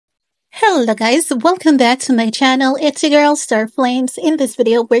Hello guys, welcome back to my channel. It's your girl Star Flames. In this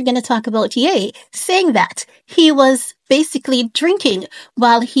video, we're going to talk about Ye saying that he was basically drinking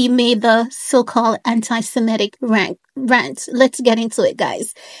while he made the so-called anti-Semitic rant. Let's get into it,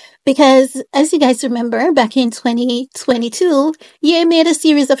 guys. Because as you guys remember, back in 2022, Ye made a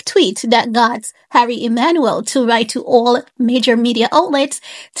series of tweets that got Harry Emanuel to write to all major media outlets,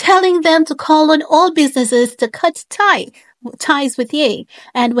 telling them to call on all businesses to cut ties with Ye.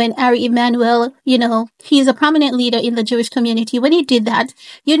 And when Harry Emanuel, he's a prominent leader in the Jewish community. When he did that,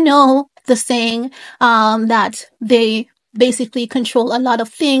 the saying that they basically control a lot of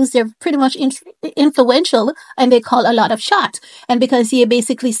things. They're pretty much influential and they call a lot of shots. And because he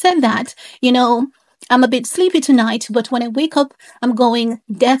basically said that, I'm a bit sleepy tonight, but when I wake up, I'm going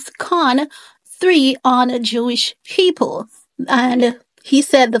DEFCON 3 on Jewish people. And he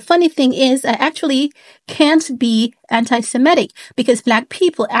said, the funny thing is, I actually can't be anti-Semitic because black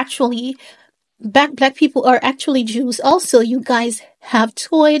people are actually Jews also. You guys have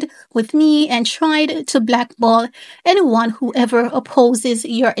toyed with me and tried to blackball anyone who ever opposes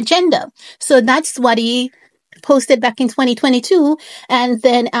your agenda. So that's what he posted back in 2022. And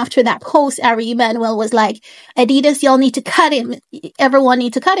then after that post, Ari Emanuel was like, Adidas, y'all need to cut him. Everyone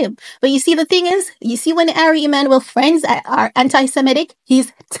need to cut him. But you see, the thing is, when Ari Emanuel friends are anti-Semitic,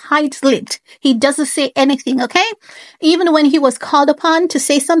 he's tight-lipped. He doesn't say anything, okay? Even when he was called upon to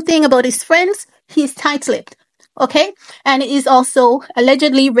say something about his friends, he's tight-lipped. Okay. And it is also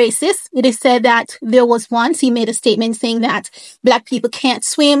allegedly racist. It is said that there was once he made a statement saying that black people can't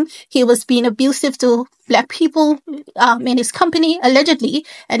swim. He was being abusive to black people in his company, allegedly,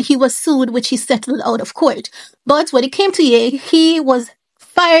 and he was sued, which he settled out of court. But when it came to Ye, he was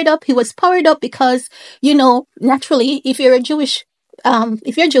fired up. He was powered up because, naturally, if you're Jewish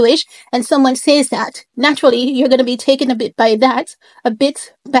and someone says that, naturally, you're going to be taken a bit back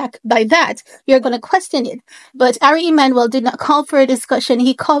by that. You're going to question it. But Ari Emanuel did not call for a discussion.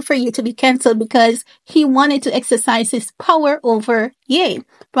 He called for you to be cancelled because he wanted to exercise his power over Ye,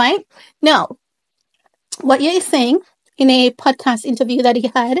 right? Now, what Ye is saying in a podcast interview that he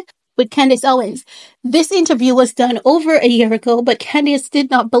had with Candace Owens. This interview was done over a year ago, but Candace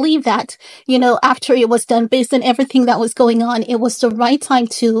did not believe that, after it was done, based on everything that was going on, it was the right time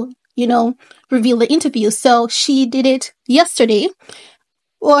to, reveal the interview. So she did it yesterday,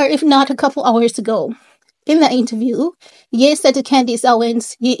 or if not, a couple hours ago. In that interview, Ye said to Candace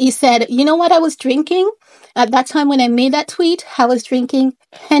Owens, he said, you know what I was drinking? At that time when I made that tweet, I was drinking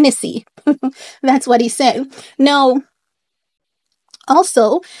Hennessy. That's what he said. Now,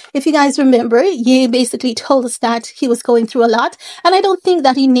 also, if you guys remember, Ye basically told us that he was going through a lot. And I don't think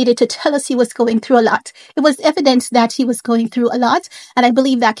that he needed to tell us he was going through a lot. It was evident that he was going through a lot. And I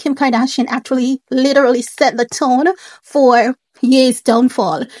believe that Kim Kardashian actually literally set the tone for Ye's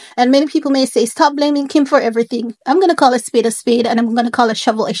downfall. And many people may say, stop blaming Kim for everything. I'm going to call a spade, and I'm going to call a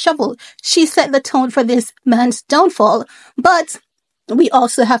shovel a shovel. She set the tone for this man's downfall. But we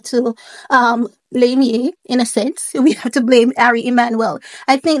also have to blame Ye, in a sense. We have to blame Ari Emanuel.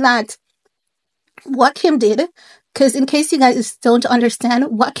 I think that what Kim did, because in case you guys don't understand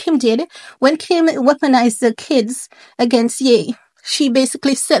what Kim did, when Kim weaponized the kids against Ye, she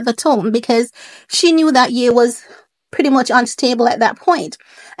basically set the tone because she knew that Ye was pretty much unstable at that point.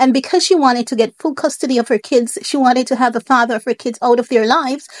 And because she wanted to get full custody of her kids, she wanted to have the father of her kids out of their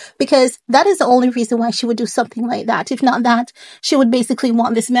lives, because that is the only reason why she would do something like that. If not that, she would basically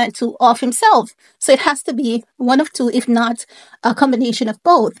want this man to off himself. So it has to be one of two, if not a combination of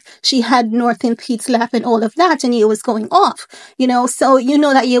both. She had North and Pete's lap and all of that, and Ye was going off, so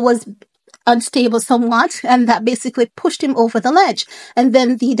that Ye was unstable somewhat, and that basically pushed him over the ledge. And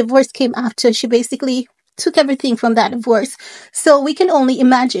then the divorce came after. She basically took everything from that divorce. So we can only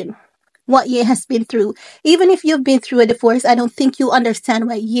imagine what Ye has been through. Even if you've been through a divorce, I don't think you understand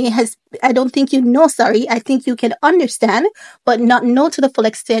what I don't think you know, I think you can understand, but not know to the full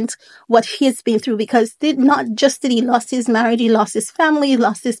extent what he has been through, because not just did he lost his marriage, he lost his family, he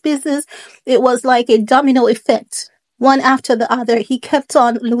lost his business. It was like a domino effect, one after the other. He kept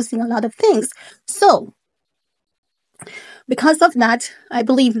on losing a lot of things. So, because of that, I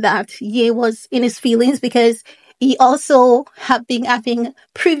believe that Ye was in his feelings, because he also have been having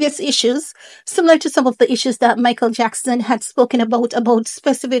previous issues similar to some of the issues that Michael Jackson had spoken about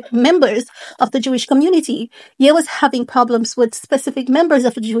specific members of the Jewish community. Ye was having problems with specific members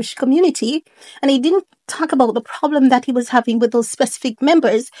of the Jewish community, and he didn't talk about the problem that he was having with those specific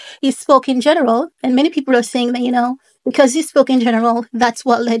members. He spoke in general, and many people are saying that, because he spoke in general, that's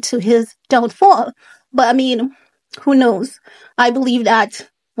what led to his downfall. But I mean, who knows? I believe that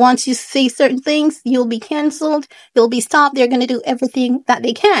Once you say certain things, you'll be cancelled, you'll be stopped. They're going to do everything that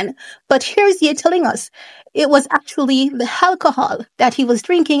they can. But here's Ye telling us it was actually the alcohol that he was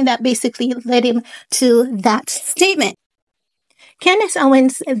drinking that basically led him to that statement. Candace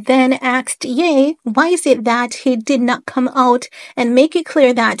Owens then asked Ye, why is it that he did not come out and make it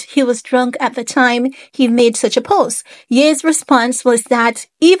clear that he was drunk at the time he made such a post? Ye's response was that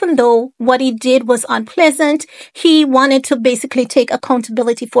even though what he did was unpleasant, he wanted to basically take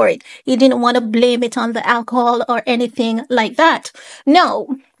accountability for it. He didn't want to blame it on the alcohol or anything like that.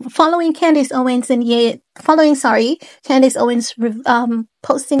 No, following Candace Owens and Candace Owens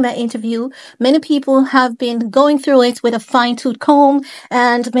posting that interview, many people have been going through it with a fine-tooth comb,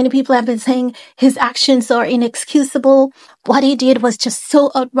 and many people have been saying his actions are inexcusable. What he did was just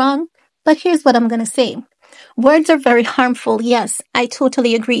so wrong. But here's what I'm going to say. Words are very harmful. Yes, I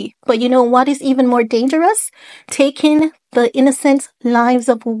totally agree. But you know what is even more dangerous? Taking the innocent lives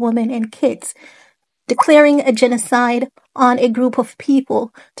of women and kids. Declaring a genocide on a group of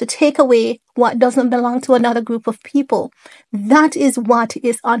people to take away what doesn't belong to another group of people. That is what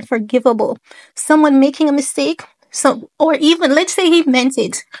is unforgivable. Someone making a mistake, or even let's say he meant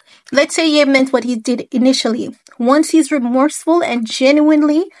it. Let's say he meant what he did initially. Once he's remorseful and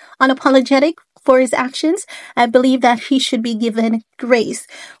genuinely unapologetic for his actions, I believe that he should be given grace.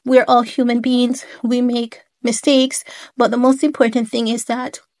 We're all human beings. We make mistakes. But the most important thing is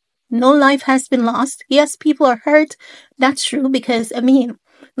that no life has been lost. Yes, people are hurt. That's true because,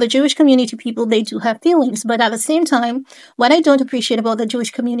 the Jewish community people, they do have feelings. But at the same time, what I don't appreciate about the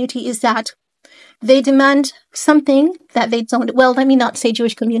Jewish community is that they demand something that they don't. Well, let me not say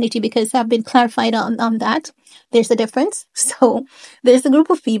Jewish community because I've been clarified on that. There's a difference. So there's a group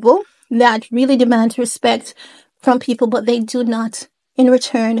of people that really demand respect from people, but they do not in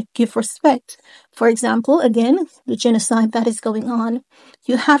return give respect. For example, again, the genocide that is going on,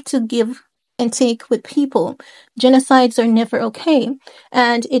 you have to give and take with people. Genocides are never okay.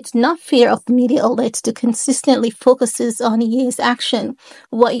 And it's not fair of the media outlets to consistently focuses on Ye's action,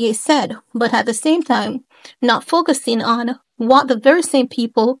 what Ye said, but at the same time, not focusing on what the very same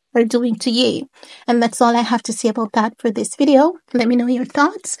people are doing to Ye. And that's all I have to say about that for this video. Let me know your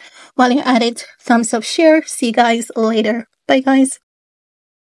thoughts. While you're at it, thumbs up, share. See you guys later. Bye, guys.